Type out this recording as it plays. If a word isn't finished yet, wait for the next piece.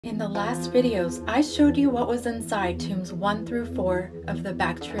In the last videos, I showed you what was inside tombs 1 through 4 of the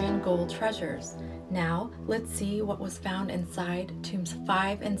Bactrian gold treasures. Now, let's see what was found inside tombs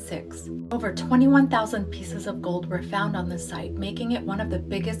 5 and 6. Over 21,000 pieces of gold were found on this site, making it one of the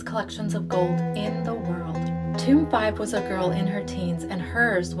biggest collections of gold in the world. Tomb 5 was a girl in her teens, and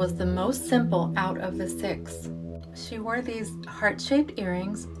hers was the most simple out of the 6. She wore these heart-shaped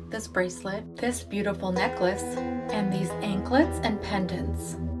earrings, this bracelet, this beautiful necklace, and these anklets and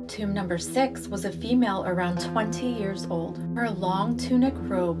pendants. Tomb number 6 was a female around 20 years old. Her long tunic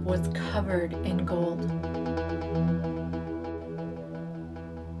robe was covered in gold.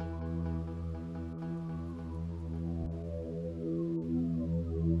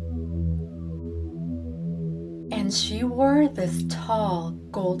 And she wore this tall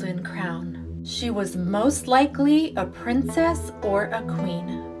golden crown. She was most likely a princess or a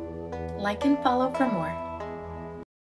queen. Like and follow for more.